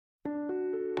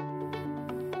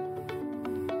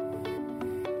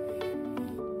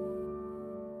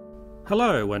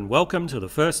Hello and welcome to the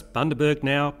first Bundaberg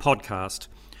Now podcast.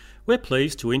 We're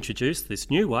pleased to introduce this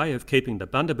new way of keeping the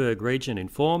Bundaberg region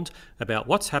informed about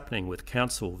what's happening with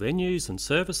council venues and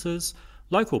services,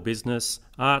 local business,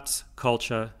 arts,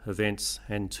 culture, events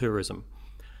and tourism.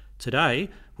 Today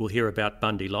we'll hear about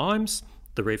Bundy Limes,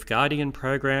 the Reef Guardian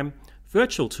program,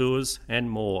 virtual tours and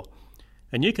more.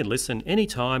 And you can listen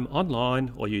anytime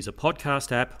online or use a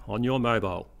podcast app on your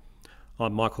mobile.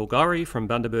 I'm Michael Gorrie from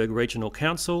Bundaberg Regional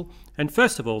Council, and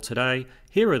first of all today,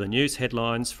 here are the news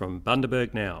headlines from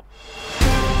Bundaberg Now.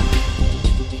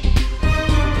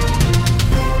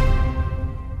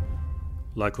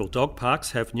 Local dog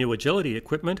parks have new agility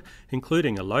equipment,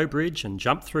 including a low bridge and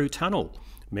jump-through tunnel.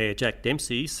 Mayor Jack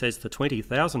Dempsey says the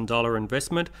 $20,000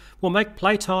 investment will make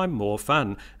playtime more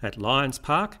fun at Lions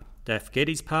Park, Daff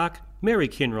Geddes Park, Mary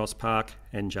Kinross Park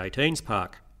and J-Teens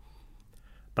Park.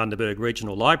 Bundaberg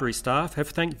Regional Library staff have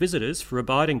thanked visitors for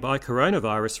abiding by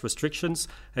coronavirus restrictions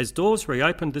as doors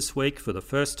reopened this week for the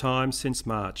first time since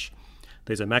March.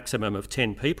 There's a maximum of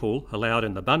 10 people allowed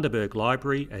in the Bundaberg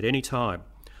Library at any time.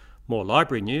 More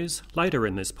library news later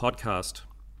in this podcast.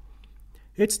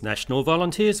 It's National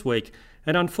Volunteers Week,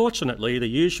 and unfortunately the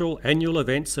usual annual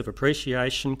events of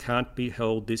appreciation can't be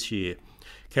held this year.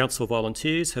 Council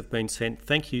volunteers have been sent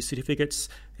thank you certificates,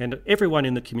 and everyone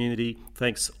in the community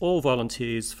thanks all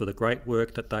volunteers for the great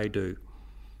work that they do.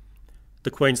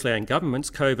 The Queensland Government's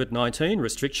COVID-19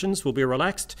 restrictions will be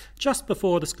relaxed just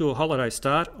before the school holidays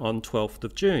start on 12th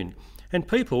of June, and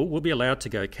people will be allowed to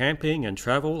go camping and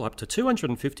travel up to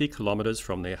 250 kilometres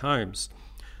from their homes.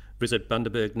 Visit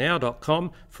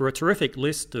bundabergnow.com for a terrific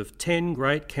list of 10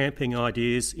 great camping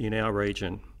ideas in our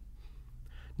region.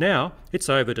 Now, it's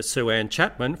over to Sue-Ann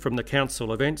Chapman from the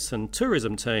Council Events and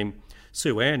Tourism team.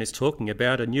 Sue-Ann is talking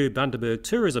about a new Bundaberg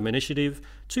tourism initiative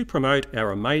to promote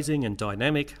our amazing and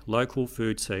dynamic local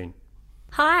food scene.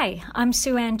 Hi, I'm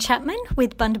Sue-Ann Chapman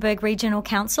with Bundaberg Regional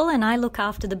Council, and I look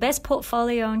after the best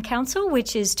portfolio in council,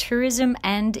 which is tourism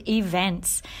and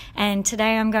events. And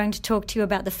today I'm going to talk to you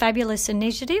about the fabulous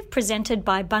initiative presented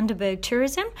by Bundaberg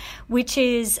Tourism, which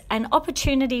is an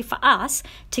opportunity for us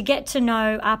to get to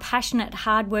know our passionate,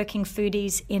 hardworking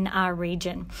foodies in our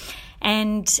region.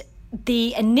 And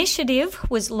the initiative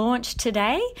was launched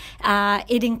today.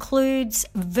 It includes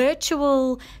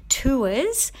virtual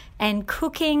tours and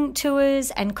cooking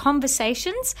tours and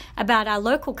conversations about our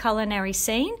local culinary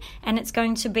scene, and it's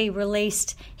going to be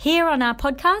released here on our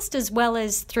podcast as well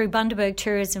as through Bundaberg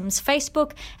Tourism's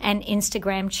Facebook and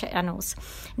Instagram channels.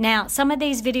 Now, some of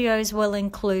these videos will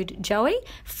include Joey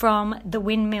from the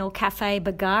Windmill Cafe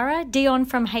Bargara, Dion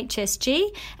from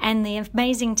HSG, and the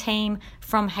amazing team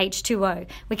from H2O.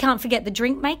 We can't forget the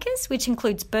drink makers, which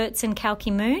includes Bert's and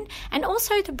Kalki Moon, and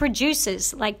also the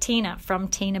producers like Tina from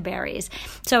Tina Berries.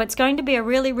 So it's going to be a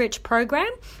really rich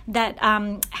program that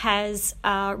has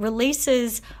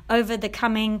releases over the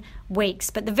coming weeks.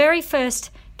 But the very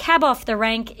first cab off the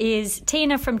rank is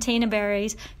Tina from Tina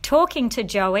Berries talking to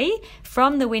Joey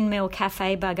from the Windmill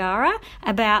Cafe Bargara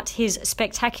about his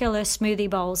spectacular smoothie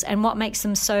bowls and what makes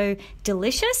them so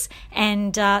delicious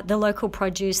and the local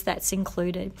produce that's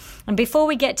included. And before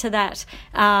we get to that,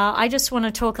 I just want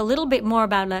to talk a little bit more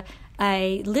about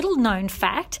a little known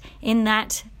fact in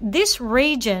that this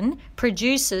region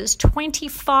produces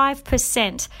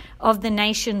 25% of the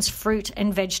nation's fruit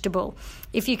and vegetable.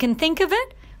 If you can think of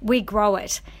it, we grow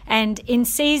it. And in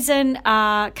season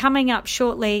coming up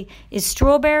shortly is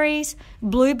strawberries,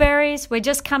 blueberries. We're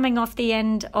just coming off the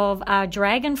end of our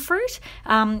dragon fruit,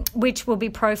 which will be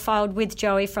profiled with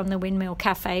Joey from the Windmill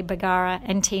Cafe Bargara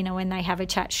and Tina when they have a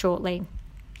chat shortly.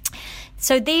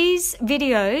 So these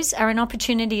videos are an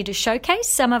opportunity to showcase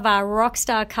some of our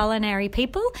rockstar culinary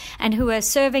people and who are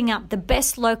serving up the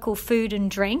best local food and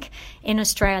drink in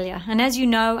Australia. And as you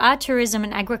know, our tourism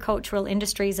and agricultural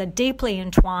industries are deeply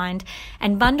entwined,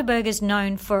 and Bundaberg is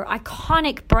known for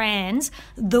iconic brands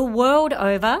the world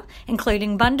over,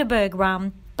 including Bundaberg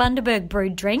rum, Bundaberg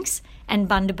brewed drinks, and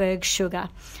Bundaberg sugar.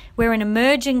 We're an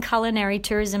emerging culinary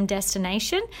tourism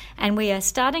destination, and we are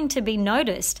starting to be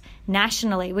noticed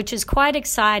nationally, which is quite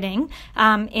exciting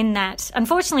in that,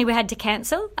 unfortunately, we had to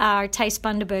cancel our Taste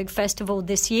Bundaberg Festival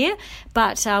this year,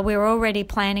 but we're already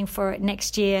planning for it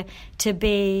next year to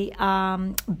be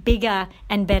bigger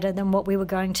and better than what we were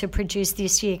going to produce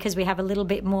this year, because we have a little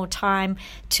bit more time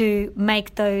to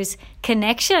make those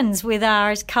connections with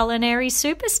our culinary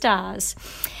superstars.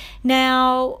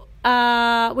 Now,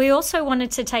 we also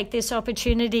wanted to take this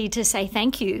opportunity to say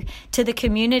thank you to the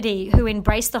community who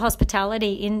embraced the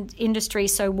hospitality industry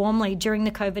so warmly during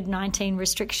the COVID-19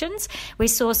 restrictions. We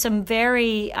saw some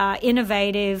very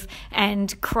innovative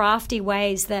and crafty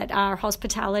ways that our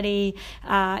hospitality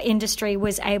industry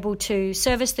was able to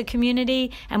service the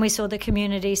community, and we saw the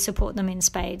community support them in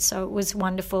spades. So it was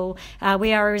wonderful.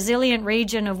 We are a resilient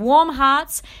region of warm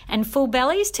hearts and full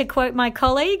bellies, to quote my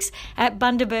colleagues at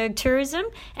Bundaberg Tourism.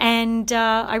 And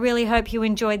I really hope you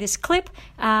enjoy this clip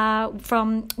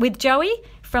with Joey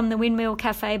from the Windmill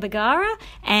Cafe Bargara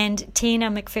and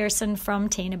Tina McPherson from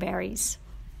Tina Berries.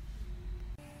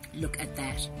 Look at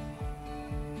that.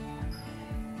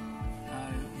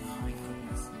 Oh my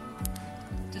goodness.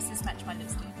 Does this match my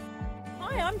lipstick?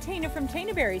 Hi, I'm Tina from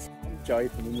Tina Berries. I'm Joey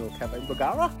from Windmill Cafe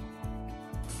Bargara.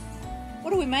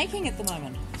 What are we making at the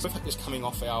moment? So we're just coming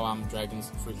off our dragon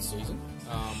fruit season,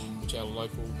 which our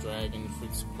local dragon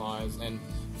fruit suppliers and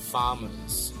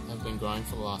farmers have been growing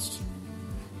for the last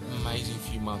amazing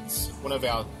few months. One of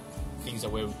our things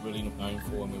that we're really known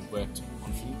for, and we've worked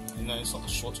on for, it's not the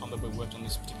short time that we've worked on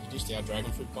this particular dish, our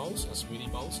dragon fruit bowls, our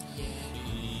smoothie bowls.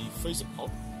 We freeze the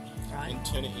pulp and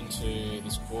turn it into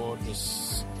this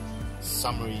gorgeous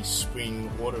summery, spring,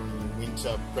 autumn,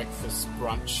 winter breakfast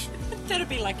brunch. That'd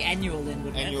be like annual then,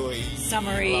 wouldn't Annually, it?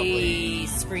 Summery, lovely,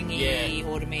 springy,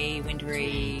 autumny,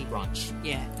 wintry. Brunch.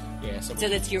 Yeah. Yeah. So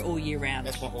that's your all year round.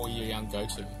 That's my all year round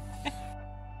go-to.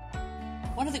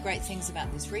 One of the great things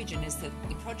about this region is that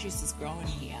the produce is grown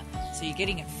here, so you're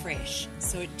getting it fresh,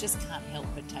 so it just can't help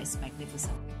but taste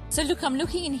magnificent. So look, I'm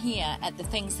looking in here at the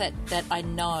things that I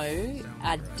know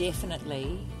are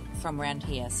definitely from around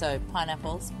here. So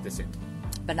pineapples. That's it.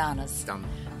 Bananas. Done.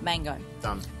 Mango.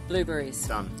 Done. Blueberries.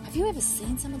 Done. Have you ever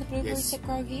seen some of the blueberries that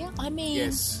grow here? I mean,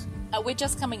 yes. We're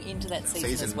just coming into that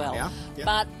season as well. Yeah. Yep.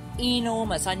 But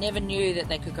enormous. I never knew that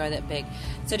they could grow that big.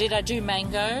 So did I do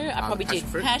mango? I probably did.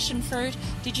 Passion fruit.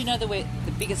 Did you know that we're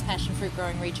the biggest passion fruit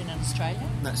growing region in Australia?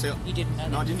 No, so you didn't know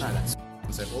that? No, I didn't know that.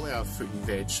 So all our fruit and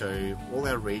veg, so all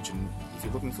our region, if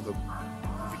you're going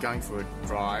for a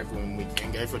drive, when we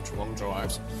can go for long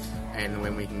drives, and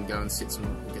when we can go and get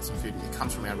some food, it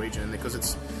comes from our region. And because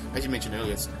it's, as you mentioned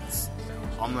earlier,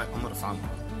 I'm not a farmer,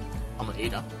 I'm an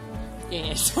eater.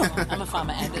 Yes, I'm a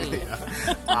farmer and an eater.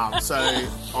 So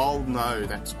I'll know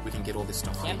that we can get all this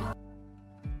stuff here.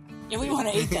 Yeah, we want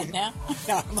to eat that now.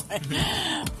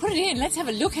 Put it in, let's have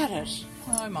a look at it.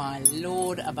 Oh my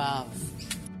Lord above.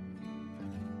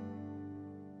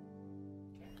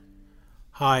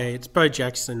 Hi, it's Bo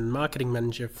Jackson, Marketing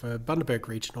Manager for Bundaberg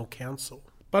Regional Council.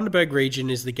 Bundaberg region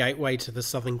is the gateway to the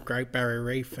southern Great Barrier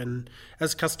Reef, and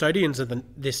as custodians of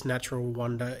this natural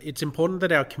wonder, it's important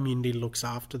that our community looks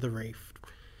after the reef.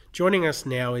 Joining us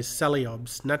now is Sally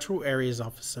Obbs, Natural Areas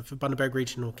Officer for Bundaberg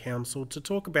Regional Council, to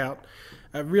talk about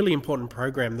a really important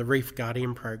program, the Reef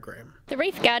Guardian Program. The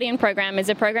Reef Guardian Program is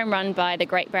a program run by the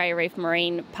Great Barrier Reef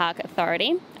Marine Park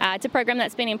Authority. It's a program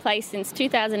that's been in place since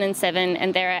 2007,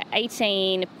 and there are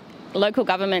 18 local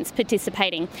governments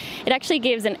participating. It actually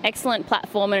gives an excellent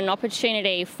platform and an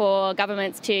opportunity for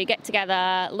governments to get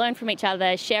together, learn from each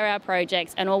other, share our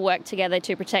projects, and all work together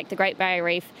to protect the Great Barrier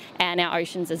Reef and our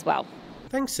oceans as well.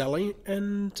 Thanks, Sally.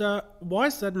 And why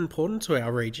is that important to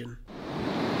our region?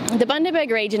 The Bundaberg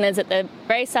region is at the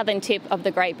very southern tip of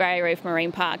the Great Barrier Reef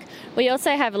Marine Park. We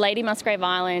also have Lady Musgrave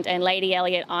Island and Lady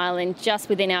Elliot Island just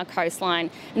within our coastline,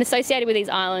 and associated with these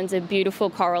islands are beautiful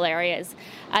coral areas.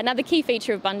 Another key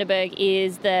feature of Bundaberg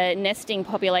is the nesting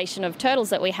population of turtles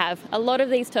that we have. A lot of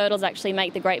these turtles actually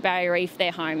make the Great Barrier Reef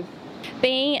their home.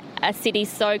 Being a city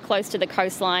so close to the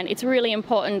coastline, it's really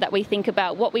important that we think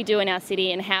about what we do in our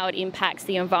city and how it impacts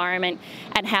the environment,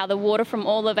 and how the water from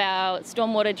all of our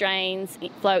stormwater drains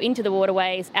flow into the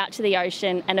waterways, out to the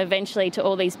ocean, and eventually to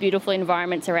all these beautiful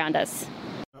environments around us.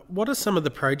 What are some of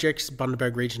the projects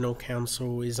Bundaberg Regional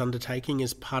Council is undertaking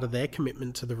as part of their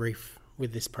commitment to the reef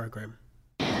with this program?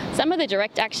 Some of the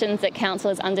direct actions that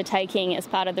Council is undertaking as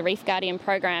part of the Reef Guardian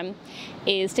program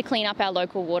is to clean up our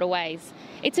local waterways.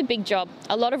 It's a big job.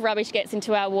 A lot of rubbish gets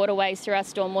into our waterways through our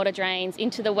stormwater drains,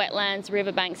 into the wetlands,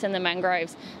 riverbanks and the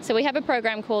mangroves. So we have a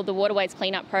program called the Waterways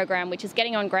Cleanup Program, which is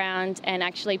getting on ground and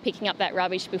actually picking up that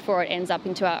rubbish before it ends up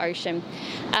into our ocean.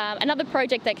 Another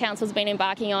project that Council's been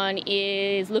embarking on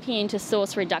is looking into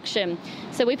source reduction.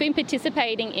 So we've been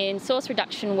participating in source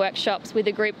reduction workshops with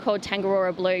a group called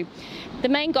Tangaroora Blue. The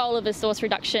main goal of the source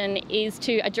reduction is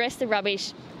to address the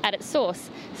rubbish at its source.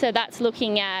 So that's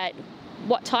looking at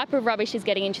what type of rubbish is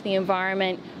getting into the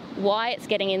environment, why it's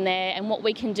getting in there, and what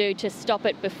we can do to stop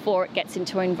it before it gets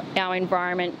into our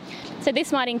environment. So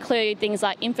this might include things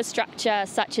like infrastructure,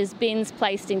 such as bins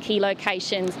placed in key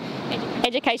locations,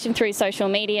 education through social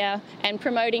media, and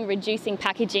promoting reducing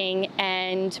packaging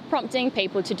and prompting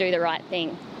people to do the right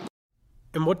thing.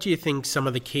 And what do you think some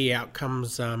of the key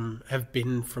outcomes have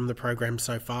been from the program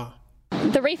so far?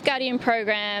 The Reef Guardian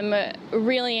program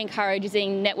really encourages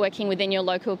networking within your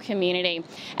local community,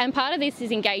 and part of this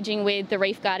is engaging with the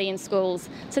Reef Guardian schools.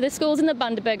 So the schools in the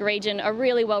Bundaberg region are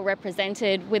really well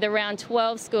represented, with around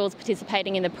 12 schools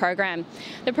participating in the program.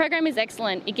 The program is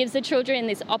excellent. It gives the children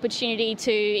this opportunity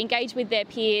to engage with their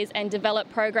peers and develop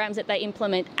programs that they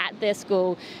implement at their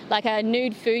school. Like a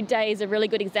nude food day is a really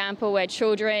good example, where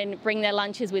children bring their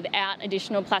lunches without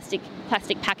additional plastic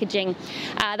packaging.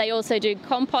 They also do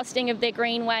composting of their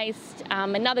green waste.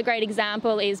 Another great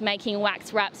example is making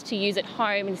wax wraps to use at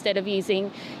home instead of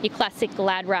using your classic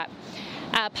Glad wrap.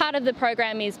 Part of the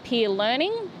program is peer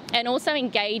learning and also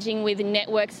engaging with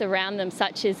networks around them,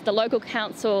 such as the local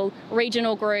council,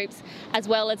 regional groups, as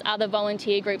well as other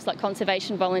volunteer groups like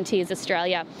Conservation Volunteers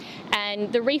Australia.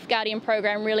 And the Reef Guardian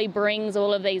program really brings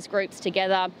all of these groups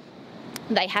together.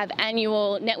 They have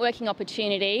annual networking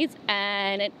opportunities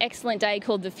and an excellent day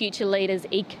called the Future Leaders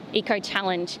Eco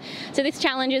Challenge. So this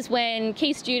challenge is when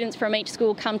key students from each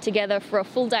school come together for a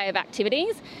full day of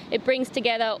activities. It brings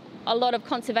together a lot of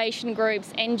conservation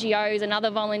groups, NGOs and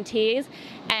other volunteers,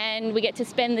 and we get to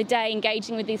spend the day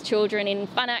engaging with these children in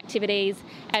fun activities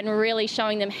and really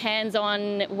showing them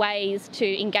hands-on ways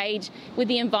to engage with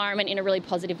the environment in a really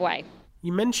positive way.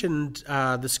 You mentioned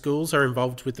the schools are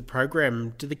involved with the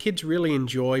program. Do the kids really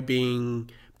enjoy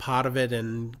being part of it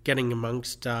and getting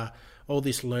amongst all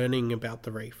this learning about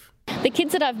the reef? The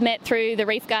kids that I've met through the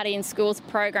Reef Guardian Schools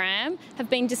program have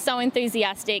been just so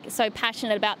enthusiastic, so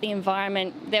passionate about the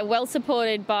environment. They're well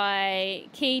supported by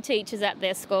key teachers at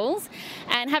their schools,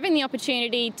 and having the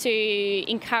opportunity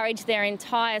to encourage their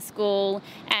entire school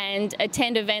and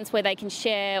attend events where they can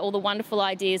share all the wonderful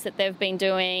ideas that they've been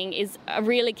doing is a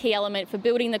really key element for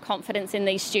building the confidence in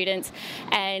these students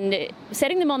and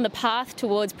setting them on the path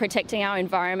towards protecting our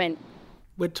environment.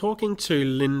 We're talking to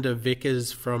Linda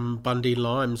Vickers from Bundy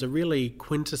Limes, a really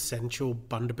quintessential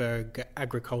Bundaberg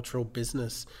agricultural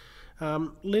business.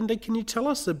 Linda, can you tell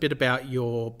us a bit about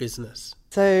your business?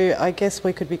 So I guess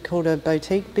we could be called a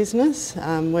boutique business.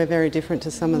 We're very different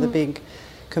to some of the big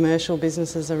commercial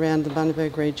businesses around the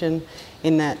Bundaberg region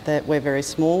in that we're very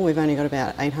small. We've only got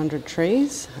about 800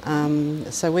 trees.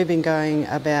 So we've been going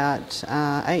about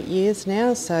 8 years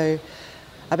now. So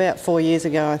about 4 years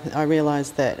ago, I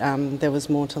realised that there was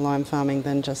more to lime farming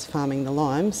than just farming the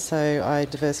limes, so I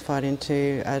diversified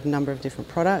into a number of different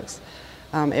products,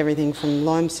 everything from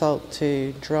lime salt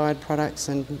to dried products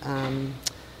and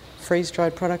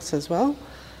freeze-dried products as well.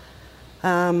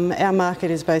 Our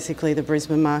market is basically the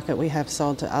Brisbane market. We have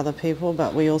sold to other people,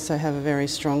 but we also have a very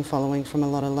strong following from a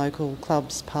lot of local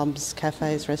clubs, pubs,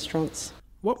 cafes, restaurants.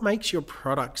 What makes your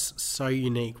products so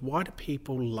unique? Why do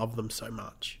people love them so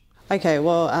much? Okay,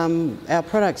 well, our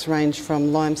products range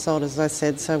from lime salt, as I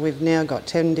said, so we've now got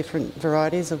 10 different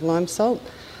varieties of lime salt.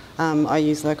 I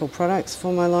use local products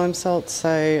for my lime salt,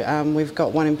 so we've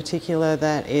got one in particular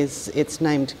it's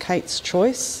named Kate's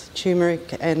Choice,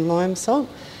 turmeric and lime salt.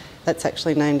 That's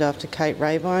actually named after Kate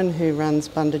Raybine, who runs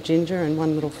Bunda Ginger and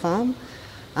One Little Farm,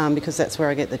 because that's where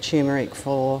I get the turmeric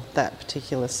for that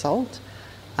particular salt.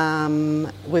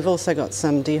 We've also got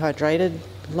some dehydrated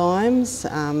limes.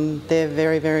 They're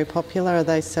very, very popular.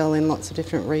 They sell in lots of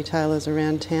different retailers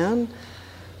around town,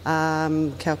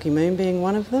 Kalki Moon being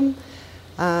one of them.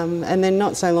 And then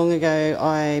not so long ago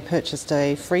I purchased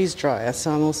a freeze dryer,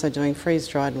 so I'm also doing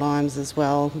freeze-dried limes as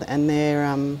well, and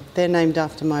they're named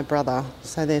after my brother.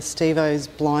 So they're Steve-O's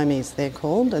Blimies, they're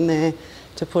called, and they're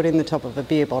to put in the top of a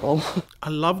beer bottle. I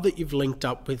love that you've linked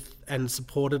up with and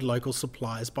supported local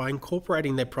suppliers by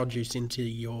incorporating their produce into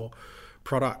your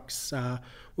products.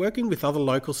 Working with other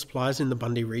local suppliers in the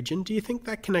Bundy region, do you think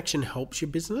that connection helps your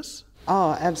business?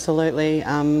 Oh, absolutely.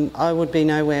 I would be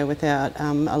nowhere without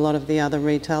a lot of the other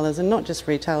retailers, and not just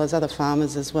retailers, other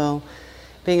farmers as well,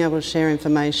 being able to share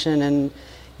information. And,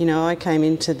 you know, I came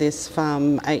into this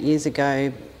farm 8 years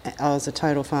ago. I was a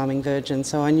total farming virgin,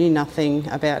 so I knew nothing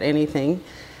about anything.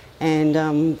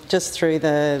 And just through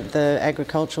the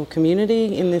agricultural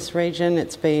community in this region,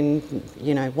 it's been,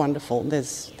 you know, wonderful.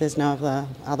 There's no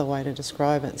other way to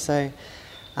describe it. So,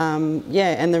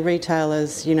 and the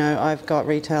retailers, you know, I've got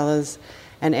retailers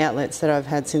and outlets that I've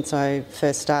had since I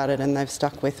first started, and they've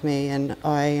stuck with me, and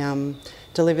I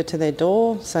deliver to their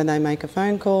door, so they make a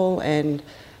phone call and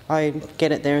I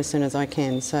get it there as soon as I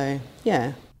can. So,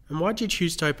 yeah. And why did you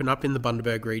choose to open up in the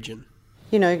Bundaberg region?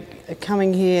 You know,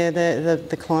 coming here,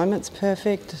 the climate's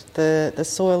perfect. The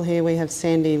soil here, we have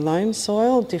sandy loam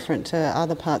soil, different to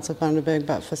other parts of Bundaberg,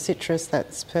 but for citrus,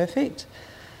 that's perfect.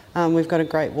 We've got a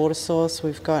great water source.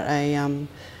 We've got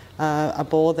a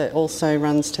bore that also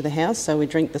runs to the house, so we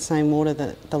drink the same water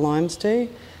that the limes do.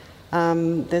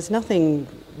 There's nothing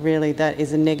really that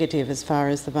is a negative as far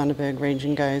as the Bundaberg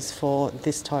region goes for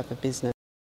this type of business.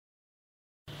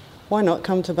 Why not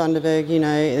come to Bundaberg? You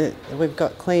know, we've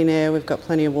got clean air, we've got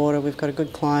plenty of water, we've got a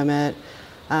good climate.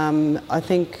 I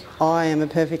think I am a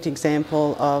perfect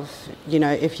example of, you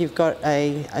know, if you've got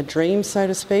a dream, so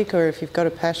to speak, or if you've got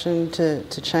a passion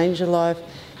to change your life,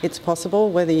 it's possible,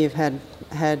 whether you've had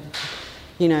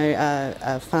you know,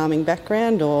 a farming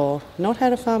background or not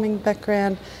had a farming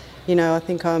background. You know, I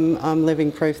think I'm living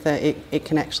proof that it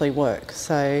can actually work.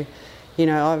 So, you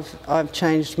know, I've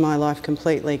changed my life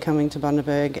completely coming to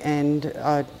Bundaberg, and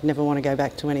I never want to go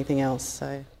back to anything else.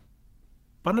 So,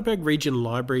 Bundaberg Region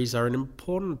libraries are an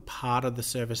important part of the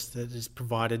service that is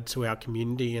provided to our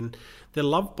community, and they're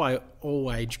loved by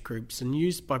all age groups and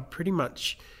used by pretty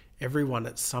much everyone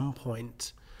at some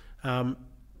point.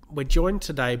 We're joined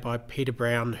today by Peter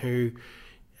Brown, who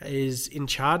is in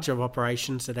charge of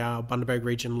operations at our Bundaberg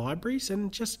Region libraries,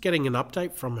 and just getting an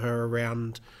update from her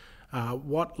around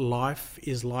what life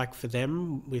is like for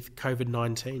them with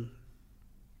COVID-19.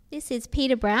 This is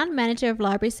Peter Brown, Manager of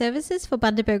Library Services for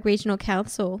Bundaberg Regional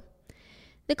Council.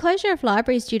 The closure of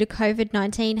libraries due to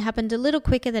COVID-19 happened a little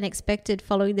quicker than expected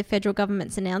following the federal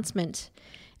government's announcement.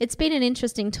 It's been an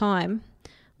interesting time.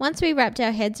 Once we wrapped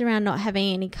our heads around not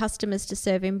having any customers to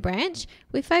serve in branch,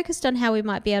 we focused on how we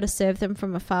might be able to serve them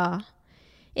from afar.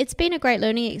 It's been a great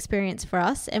learning experience for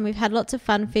us, and we've had lots of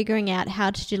fun figuring out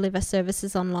how to deliver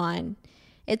services online.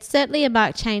 It's certainly a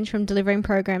marked change from delivering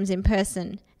programs in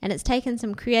person, and it's taken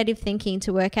some creative thinking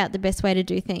to work out the best way to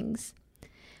do things.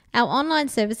 Our online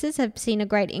services have seen a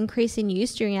great increase in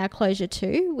use during our closure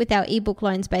too, with our ebook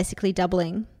loans basically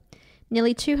doubling.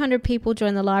 Nearly 200 people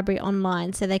joined the library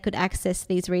online so they could access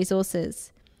these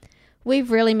resources.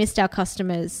 We've really missed our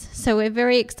customers, so we're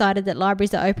very excited that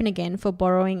libraries are open again for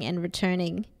borrowing and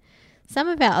returning. Some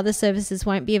of our other services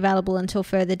won't be available until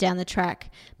further down the track,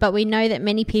 but we know that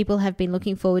many people have been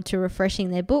looking forward to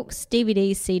refreshing their books,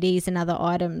 DVDs, CDs and other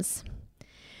items.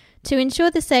 To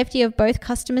ensure the safety of both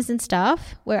customers and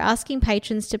staff, we're asking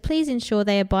patrons to please ensure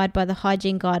they abide by the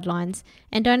hygiene guidelines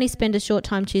and only spend a short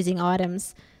time choosing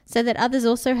items, so that others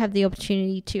also have the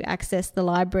opportunity to access the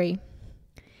library.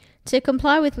 To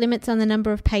comply with limits on the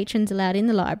number of patrons allowed in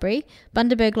the library,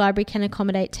 Bundaberg Library can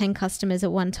accommodate 10 customers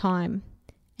at one time.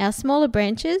 Our smaller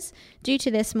branches, due to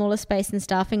their smaller space and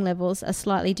staffing levels, are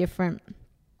slightly different.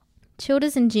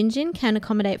 Childers and Gingin can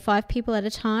accommodate 5 people at a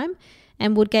time,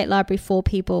 and Woodgate Library 4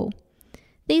 people.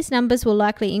 These numbers will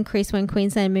likely increase when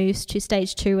Queensland moves to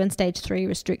Stage 2 and Stage 3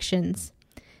 restrictions.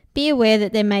 Be aware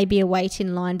that there may be a wait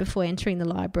in line before entering the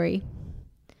library.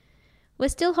 We're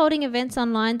still holding events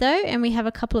online though, and we have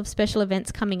a couple of special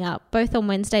events coming up, both on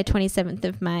Wednesday 27th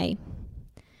of May.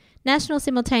 National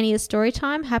Simultaneous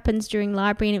Storytime happens during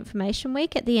Library and Information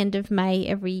Week at the end of May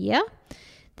every year.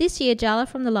 This year, Jala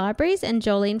from the libraries and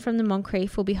Jolene from the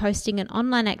Moncrief will be hosting an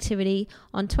online activity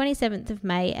on 27th of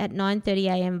May at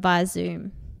 9:30am via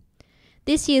Zoom.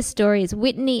 This year's story is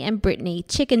Whitney and Brittany,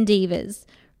 Chicken Divas,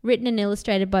 written and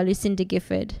illustrated by Lucinda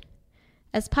Gifford.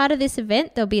 As part of this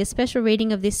event, there'll be a special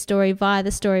reading of this story via the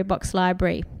Storybox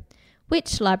Library,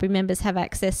 which library members have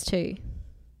access to.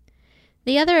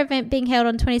 The other event being held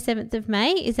on 27th of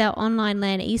May is our online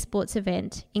LAN esports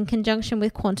event in conjunction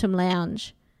with Quantum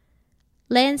Lounge.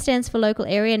 LAN stands for Local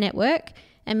Area Network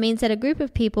and means that a group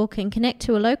of people can connect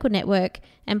to a local network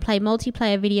and play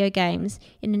multiplayer video games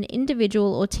in an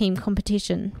individual or team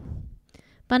competition.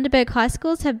 Bundaberg High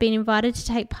Schools have been invited to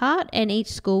take part, and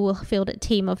each school will field a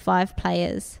team of 5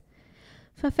 players.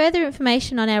 For further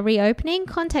information on our reopening,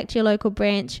 contact your local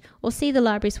branch or see the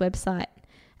library's website.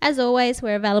 As always,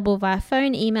 we're available via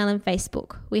phone, email and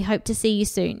Facebook. We hope to see you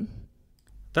soon.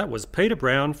 That was Peter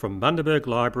Brown from Bundaberg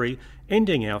Library,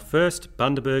 ending our first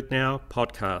Bundaberg Now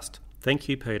podcast. Thank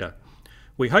you, Peter.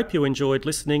 We hope you enjoyed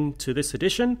listening to this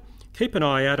edition. Keep an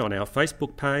eye out on our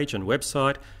Facebook page and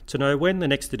website to know when the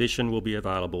next edition will be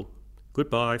available.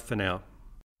 Goodbye for now.